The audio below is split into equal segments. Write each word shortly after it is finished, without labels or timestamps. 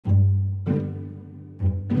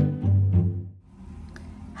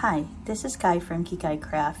Hi, this is Kai from Kikai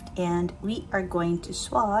Craft, and we are going to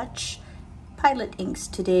swatch Pilot inks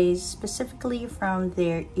today, specifically from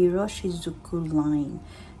their Iroshizuku line.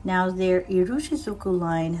 Now, their Iroshizuku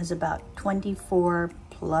line has about 24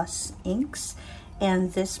 plus inks,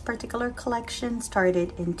 and this particular collection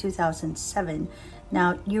started in 2007.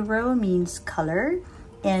 Now, Iro means color,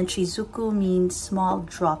 and Shizuku means small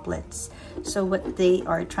droplets. So what they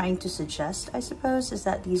are trying to suggest, I suppose, is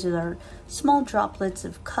that these are small droplets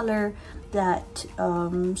of color that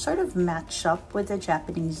sort of match up with the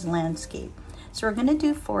Japanese landscape. So we're going to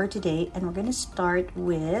do 4 today, and we're going to start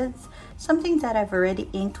with something that I've already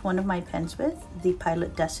inked one of my pens with, the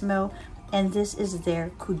Pilot Decimo, and this is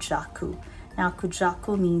their Ku-Jaku. Now,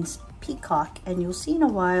 Ku-Jaku means peacock, and you'll see in a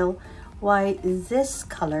while why this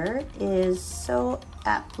color is so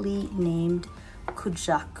aptly named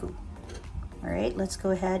Ku-Jaku. All right, let's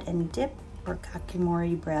go ahead and dip our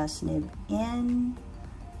Kakimori brass nib in.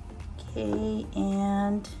 Okay,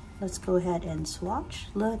 and let's go ahead and swatch.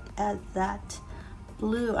 Look at that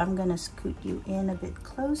blue. I'm gonna scoot you in a bit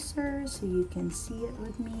closer so you can see it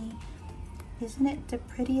with me. Isn't it the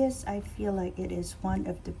prettiest? I feel like it is one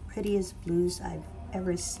of the prettiest blues I've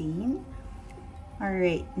ever seen. All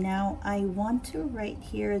right, now I want to write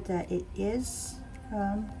here that it is,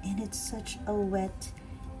 and it's such a wet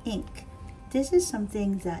ink. This is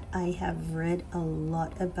something that I have read a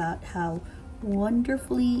lot about, how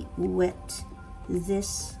wonderfully wet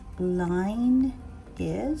this line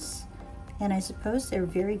is, and I suppose they're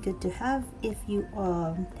very good to have if you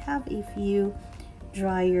have a few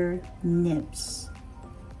drier nibs.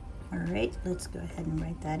 All right, let's go ahead and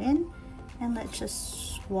write that in, and let's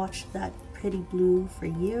just swatch that pretty blue for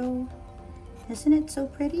you. Isn't it so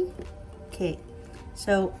pretty? Okay,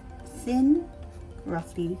 so thin,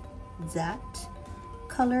 roughly that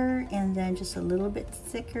color, and then just a little bit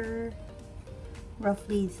thicker,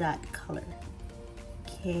 roughly that color.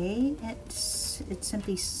 Okay, it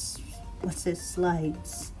simply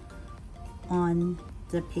slides on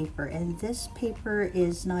the paper, and this paper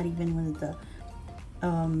is not even with the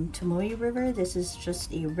Tomoe River. This is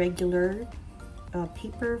just a regular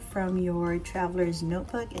paper from your traveler's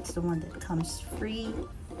notebook. It's the one that comes free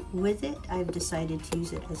with it. I've decided to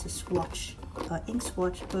use it as a swatch, ink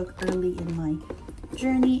swatch book early in my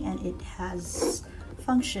journey, and it has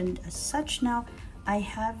functioned as such. Now, I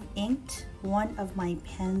have inked one of my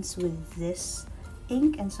pens with this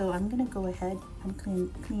ink, and so I'm gonna go ahead, I'm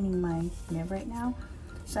cleaning my nib right now,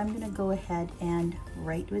 so I'm gonna go ahead and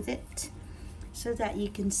write with it so that you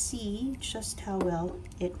can see just how well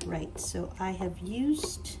it writes. So I have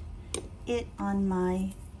used it on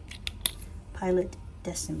my Pilot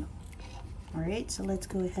Decimo. All right, so let's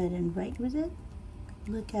go ahead and write with it.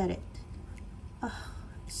 Look at it. Oh,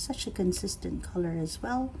 such a consistent color as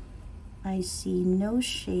well. I see no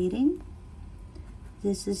shading.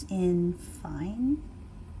 This is in fine.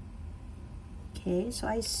 Okay, so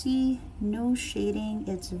I see no shading.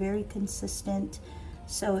 It's very consistent.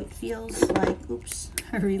 So it feels like, oops,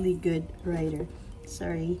 a really good writer.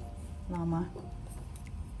 Sorry, llama.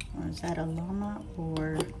 Or is that a llama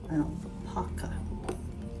or an alpaca?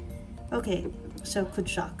 Okay, so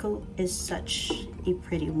Ku-Jaku is such a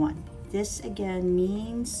pretty one. This again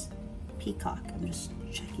means peacock. I'm just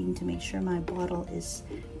checking to make sure my bottle is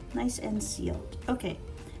nice and sealed. Okay,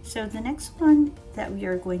 so the next one that we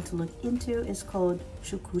are going to look into is called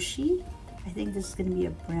Tsukushi. I think this is going to be a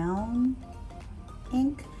brown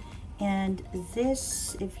ink, and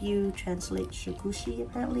this, if you translate Tsukushi,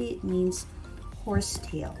 apparently it means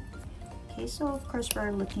horsetail. Okay, so of course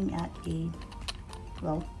we're looking at a,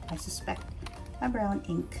 well, I suspect a brown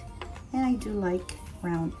ink, and I do like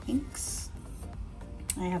brown inks.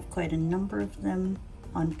 I have quite a number of them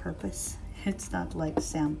on purpose. It's not like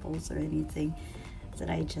samples or anything that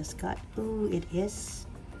I just got. Ooh, it is.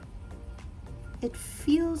 It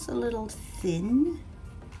feels a little thin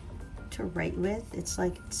to write with. It's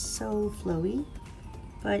like it's so flowy,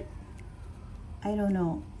 but I don't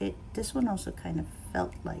know, this one also kind of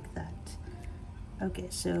felt like that. Okay,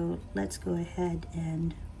 so let's go ahead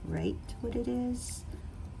and write what it is.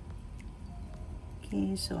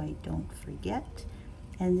 Okay, so I don't forget.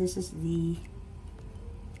 And this is the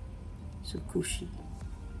Tsukushi.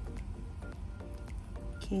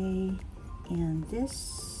 Okay, and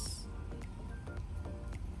this.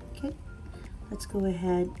 Okay, let's go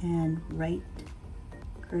ahead and write.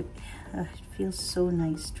 It feels so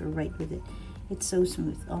nice to write with it. It's so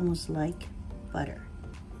smooth, almost like butter.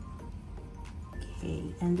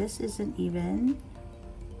 Okay, and this isn't even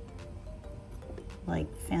like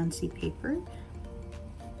fancy paper.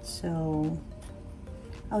 So,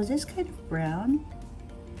 oh, is this kind of brown?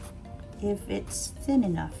 if it's thin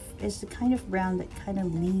enough. It's the kind of brown that kind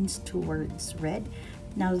of leans towards red.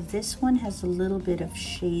 Now this one has a little bit of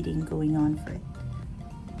shading going on for it.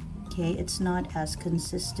 Okay, it's not as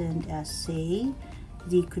consistent as, say,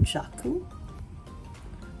 the Ku-Jaku.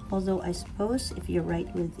 Although I suppose if you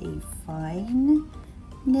write with a fine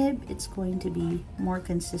nib, it's going to be more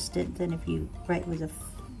consistent than if you write with a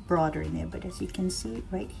broader nib. But as you can see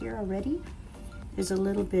right here already, there's a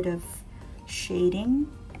little bit of shading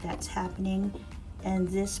that's happening, and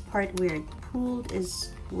this part where it pooled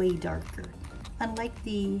is way darker. Unlike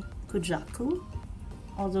the Ku-Jaku,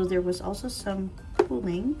 although there was also some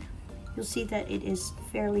pooling, you'll see that it is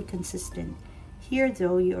fairly consistent. Here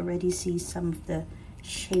though, you already see some of the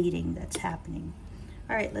shading that's happening.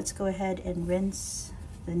 All right, let's go ahead and rinse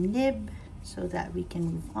the nib so that we can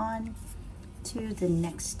move on to the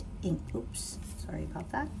next ink. Oops, sorry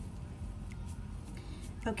about that.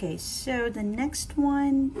 Okay, so the next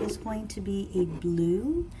one is going to be a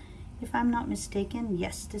blue, if I'm not mistaken.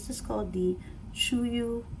 Yes, this is called the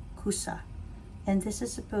Tsuyu-kusa, and this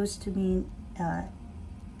is supposed to mean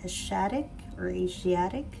Asiatic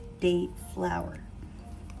day flower.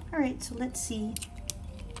 All right, so let's see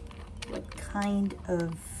what kind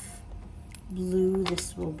of blue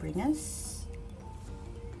this will bring us.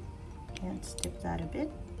 Let's dip that a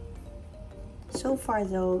bit. So far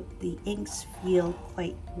though, the inks feel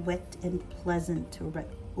quite wet and pleasant to write.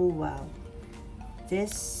 Oh wow,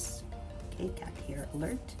 this, okay, cat hair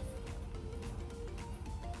alert,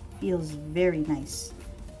 feels very nice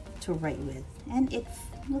to write with, and it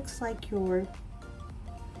looks like your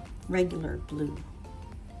regular blue.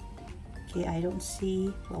 Okay, I don't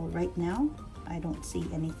see, well right now, I don't see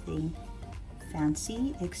anything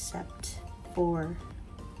fancy except for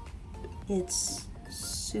its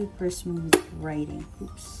super smooth writing.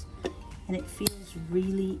 Oops. And it feels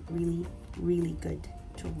really, really, really good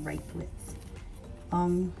to write with.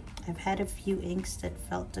 I've had a few inks that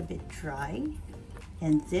felt a bit dry,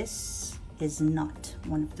 and this is not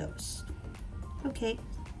one of those. Okay,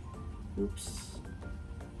 oops.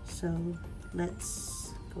 So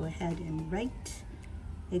let's go ahead and write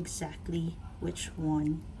exactly which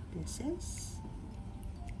one this is.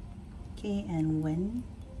 Okay, and when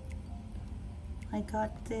I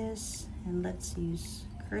got this, and let's use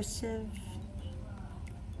cursive,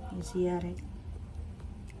 Asiatic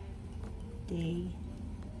day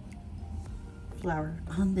flower.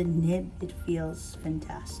 On the nib, it feels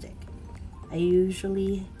fantastic. I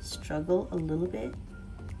usually struggle a little bit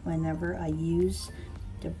whenever I use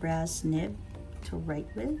the brass nib to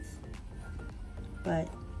write with, but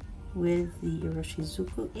with the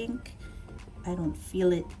Iroshizuku ink, I don't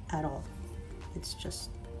feel it at all. It's just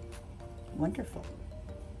wonderful.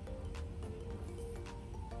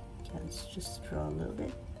 Okay, let's just draw a little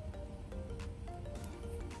bit.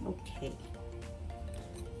 Okay.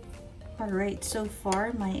 All right, so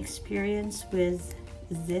far my experience with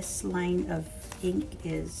this line of ink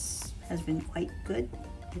has been quite good.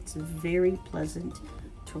 It's very pleasant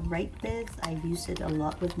to write with. I've used it a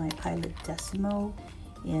lot with my Pilot Decimo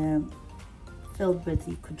filled with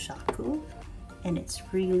the Ku-Jaku, and it's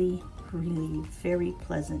really, really very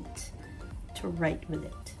pleasant to write with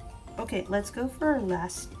it. Okay, let's go for our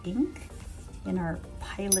last ink in our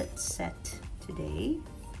Pilot set today,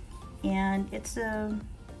 and it's a,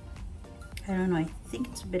 I don't know, I think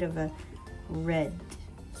it's a bit of a red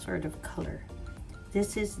sort of color.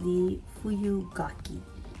 This is the Fuyu-gaki,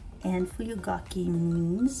 and Fuyu-gaki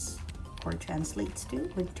means, or translates to,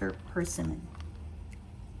 winter persimmon.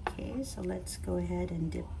 Okay, so let's go ahead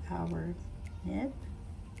and dip our nib,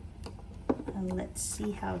 and let's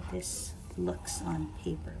see how this looks on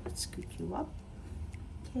paper. Let's scoot you up.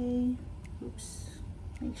 Okay, oops,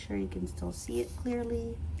 make sure you can still see it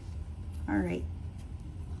clearly. All right.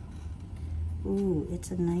 Ooh,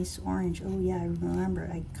 it's a nice orange. Oh yeah, I remember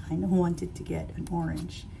I kind of wanted to get an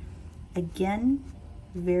orange. Again,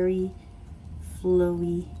 very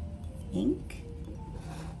flowy ink.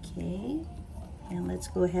 Okay, and let's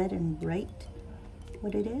go ahead and write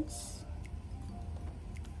what it is.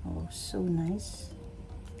 Oh, so nice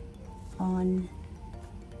on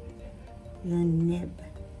the nib.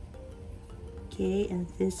 Okay, and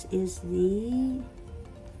this is the,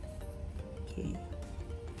 okay,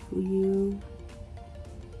 Fuyu-gaki.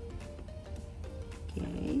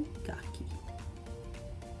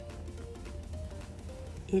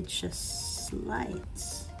 It just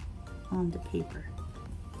slides on the paper.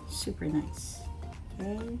 Super nice.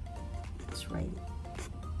 Okay, let's write it.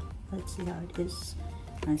 Let's see how it is.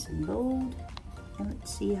 Nice and bold. And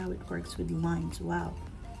let's see how it works with lines. Wow.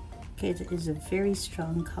 Okay, that is a very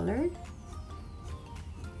strong color.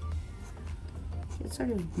 it sort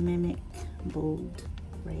of mimic bold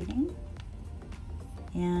writing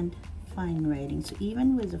and fine writing. So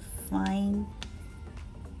even with the fine,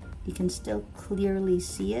 you can still clearly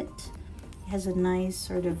see it. It has a nice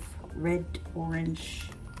sort of red-orange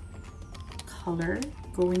color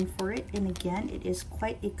going for it, and again, it is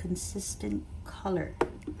quite a consistent color.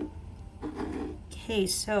 Okay,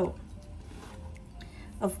 so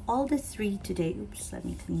of all the three today, oops, let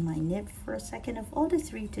me clean my nib for a second. Of all the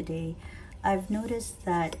three today, I've noticed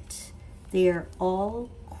that they are all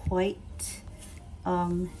quite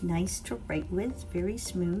nice to write with, very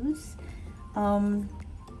smooth,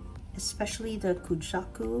 especially the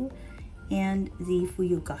Ku-Jaku and the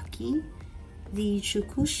Fuyu-gaki. The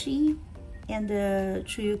Tsukushi and the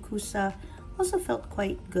Tsuyu-kusa also felt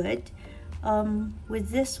quite good. With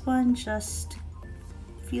this one, just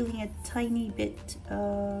feeling a tiny bit,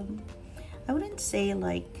 I wouldn't say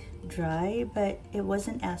like dry, but it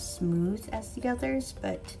wasn't as smooth as the others.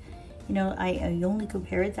 But you know, I only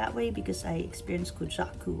compare it that way because I experienced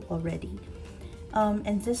Ku-Jaku already.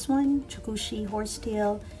 And this one, Tsukushi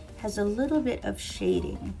Horsetail, has a little bit of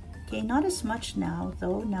shading. Okay, not as much now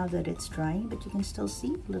though, now that it's drying, but you can still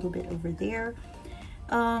see a little bit over there.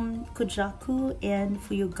 Ku-Jaku and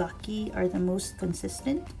Fuyu-gaki are the most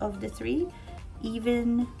consistent of the three.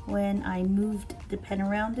 Even when I moved the pen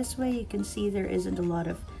around this way, you can see there isn't a lot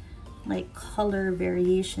of like color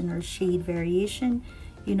variation or shade variation.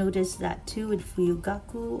 You notice that too with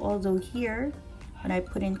Fuyu-gaki, although here, when I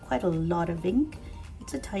put in quite a lot of ink,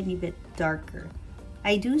 it's a tiny bit darker.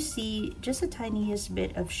 I do see just a tiniest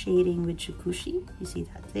bit of shading with Tsukushi, you see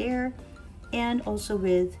that there, and also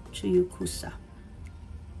with Tsuyu-kusa.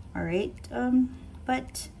 Alright,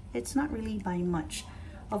 but it's not really by much.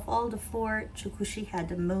 Of all the four, Tsukushi had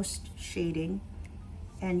the most shading,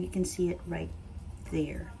 and you can see it right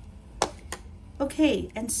there. Okay,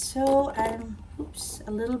 and so I'm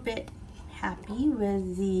a little bit happy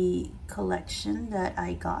with the collection that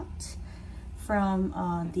I got from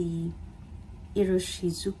the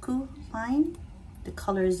Iroshizuku line, the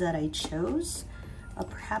colors that I chose.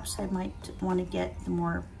 Perhaps I might want to get the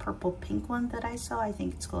more purple pink one that I saw. I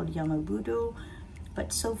think it's called Yamabudo,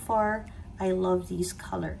 but so far I love these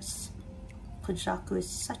colors. Ku-Jaku is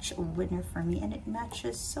such a winner for me, and it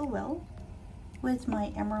matches so well with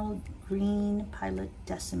my emerald green Pilot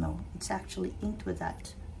Decimo. It's actually inked with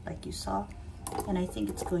that, like you saw, and I think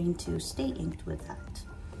it's going to stay inked with that.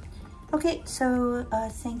 Okay, so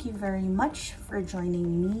thank you very much for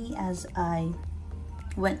joining me as I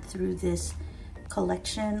went through this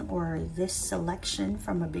collection, or this selection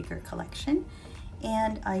from a bigger collection,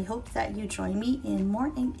 and I hope that you join me in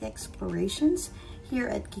more ink explorations here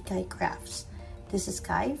at Kikai Crafts. This is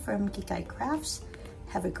Kai from Kikai Crafts.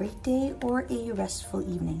 Have a great day or a restful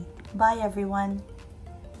evening. Bye everyone.